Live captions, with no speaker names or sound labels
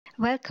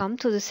Welcome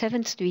to the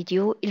 7th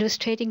video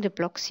illustrating the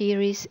block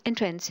series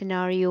end-to-end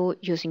scenario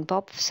using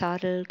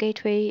BOPF-SADL,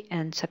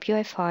 and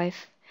SAPUI5.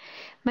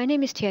 My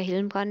name is Thea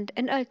Hillenbrand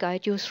and I'll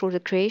guide you through the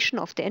creation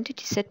of the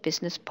entity set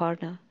business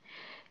partner.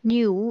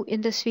 New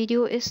in this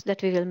video is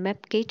that we will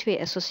map gateway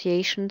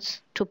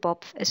associations to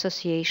BOPF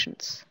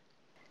associations.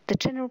 The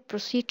general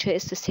procedure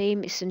is the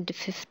same as in the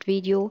 5th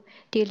video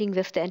dealing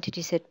with the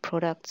entity set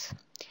products.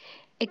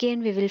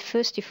 Again, we will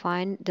first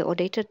define the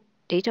OData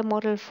data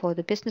model for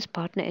the business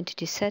partner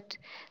entity set,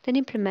 then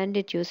implement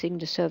it using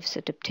the service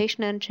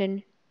adaptation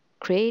engine,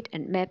 create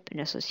and map an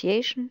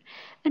association,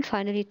 and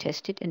finally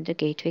test it in the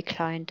gateway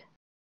client.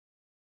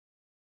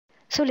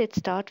 So let's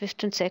start with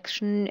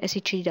transaction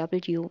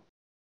SADL-GW.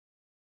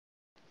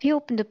 We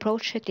open the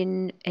project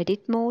in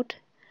edit mode,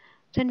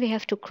 then we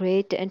have to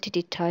create the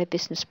entity type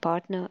business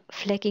partner,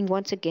 flagging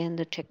once again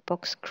the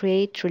checkbox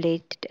create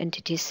related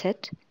entity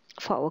set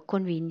for our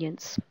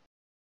convenience.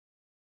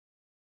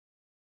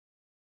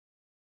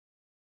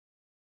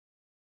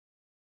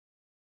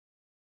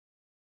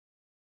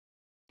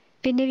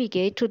 We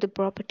navigate to the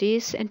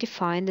properties and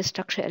define the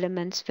structure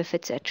elements with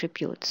its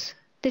attributes.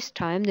 This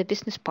time the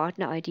business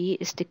partner ID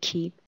is the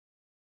key.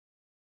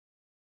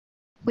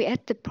 We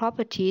add the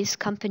properties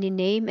company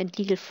name and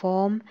legal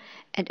form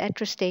and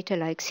address data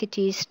like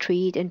city,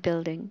 street and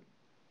building.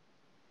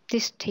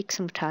 This takes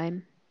some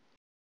time.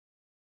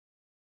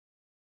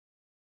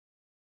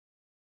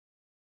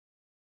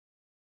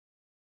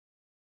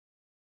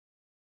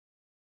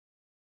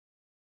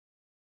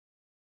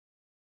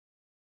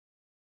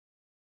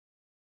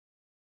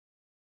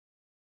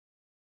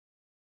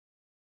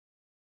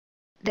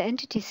 The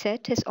entity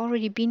set has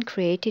already been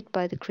created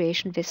by the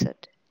creation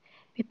wizard.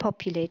 We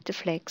populate the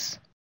flags.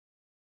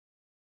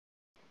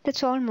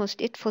 That's almost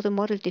it for the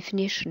model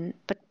definition,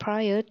 but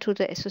prior to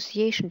the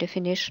association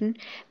definition,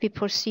 we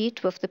proceed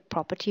with the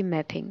property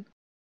mapping.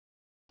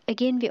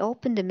 Again, we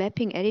open the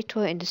mapping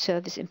editor in the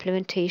service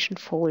implementation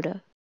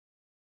folder.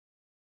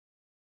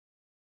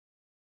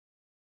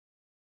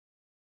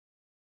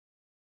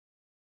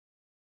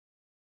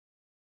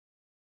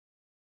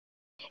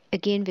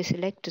 Again, we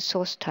select the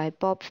source type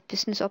BOPF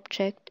business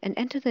object and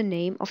enter the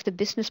name of the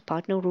business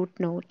partner root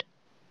node.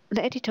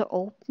 The editor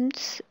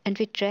opens and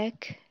we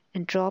drag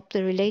and drop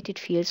the related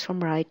fields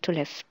from right to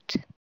left.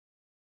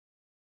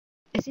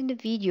 As in the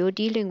video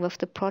dealing with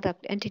the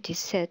product entity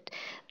set,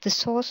 the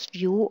source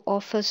view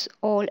offers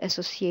all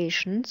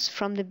associations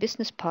from the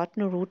business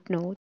partner root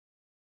node.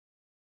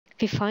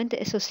 We find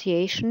the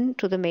association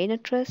to the main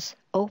address,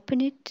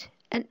 open it,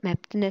 and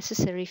map the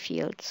necessary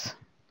fields.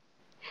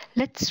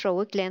 Let's throw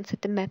a glance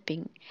at the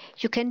mapping.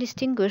 You can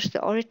distinguish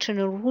the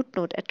original root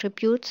node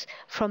attributes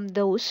from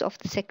those of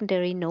the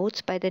secondary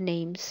nodes by the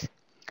names.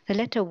 The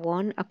latter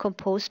one are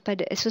composed by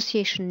the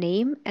association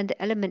name and the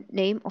element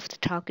name of the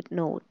target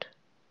node.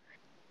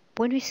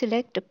 When we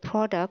select a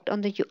product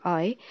on the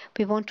UI,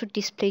 we want to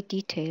display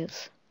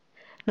details.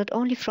 Not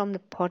only from the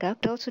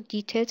product, but also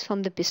details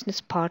from the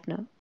business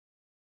partner.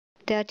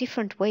 There are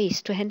different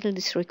ways to handle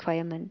this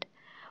requirement.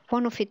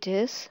 One of it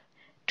is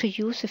to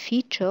use a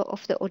feature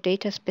of the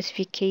OData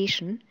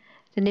specification,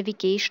 the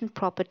navigation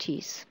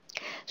properties.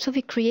 So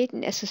we create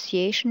an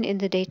association in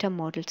the data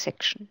model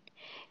section.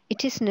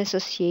 It is an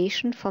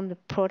association from the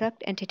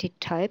product entity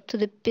type to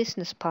the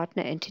business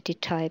partner entity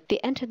type. We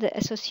enter the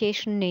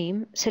association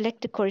name,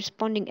 select the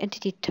corresponding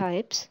entity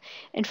types,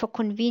 and for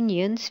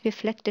convenience, we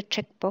flag the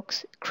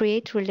checkbox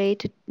Create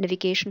Related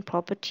Navigation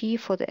Property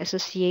for the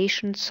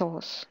association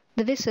source.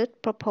 The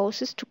wizard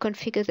proposes to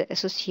configure the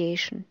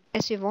association.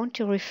 As we want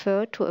to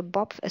refer to a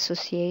BOPF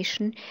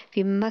association,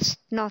 we must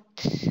not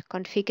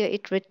configure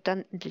it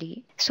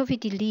redundantly. So we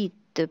delete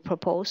the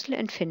proposal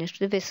and finish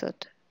the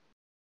wizard.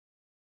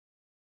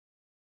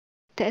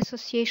 The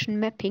association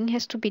mapping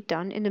has to be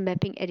done in the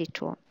mapping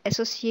editor.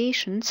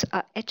 Associations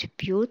are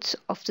attributes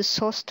of the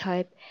source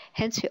type,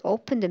 hence we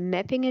open the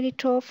mapping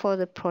editor for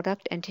the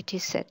product entity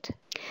set.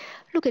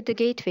 Look at the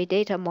gateway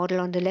data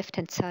model on the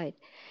left-hand side.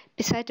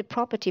 Beside the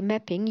property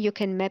mapping, you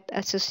can map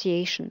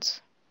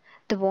associations.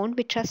 The one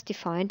we just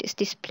defined is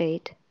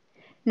displayed.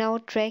 Now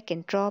drag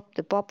and drop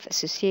the BOPF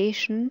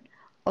association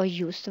or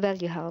use the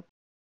value help.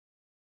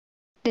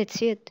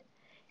 That's it.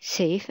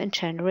 Save and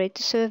generate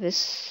the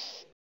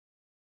service.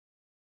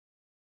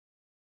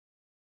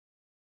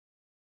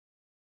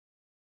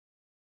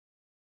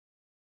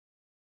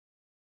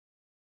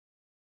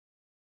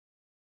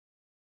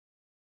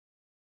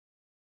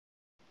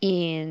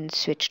 And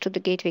switch to the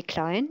gateway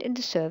client in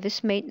the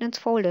service maintenance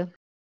folder.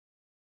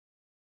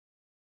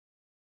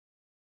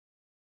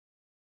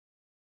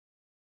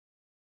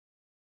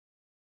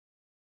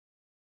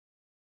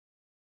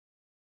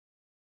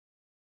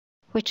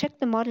 We check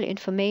the model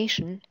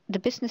information. The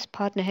business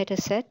partner header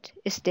set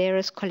is there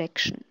as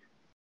collection.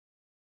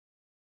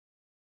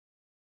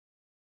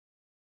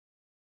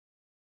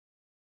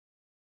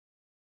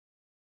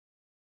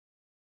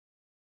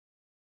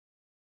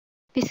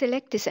 We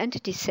select this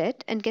entity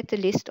set and get the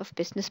list of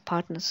business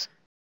partners.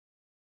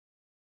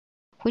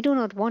 We do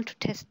not want to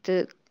test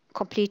the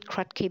complete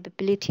CRUD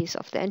capabilities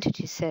of the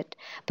entity set,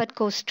 but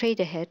go straight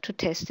ahead to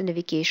test the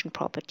navigation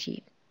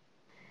property.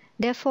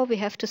 Therefore, we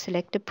have to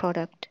select a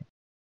product.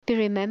 We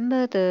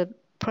remember the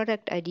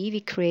product ID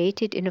we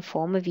created in a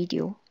former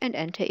video and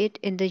enter it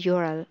in the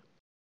URL.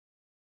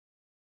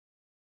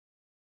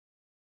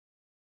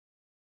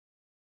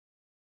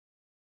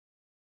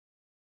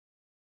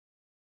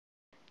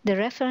 The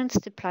reference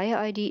supplier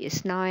ID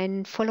is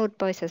 9, followed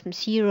by some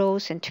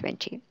zeros and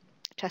 20,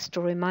 just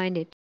to remind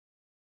it.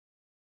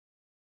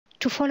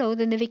 To follow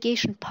the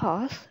navigation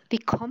path, we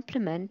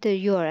complement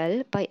the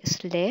URL by a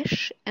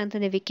slash and the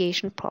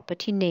navigation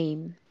property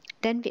name.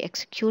 Then we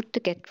execute the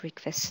GET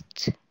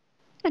request.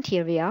 And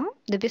here we are.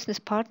 The business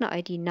partner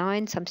ID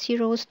 9, some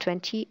zeros,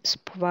 20 is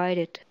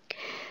provided.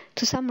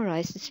 To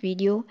summarize this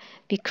video,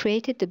 we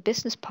created the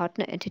business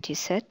partner entity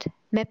set,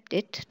 mapped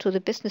it to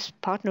the business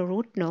partner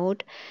root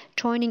node,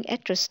 joining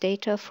address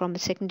data from a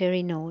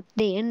secondary node.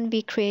 Then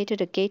we created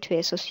a gateway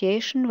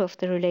association with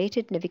the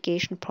related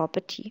navigation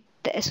property.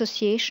 The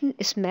association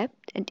is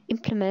mapped and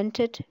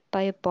implemented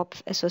by a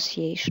BOPF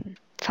association.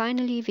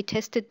 Finally, we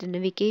tested the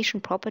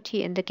navigation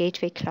property in the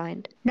gateway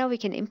client. Now we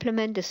can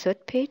implement the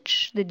third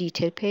page, the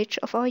detail page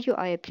of our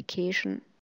UI application.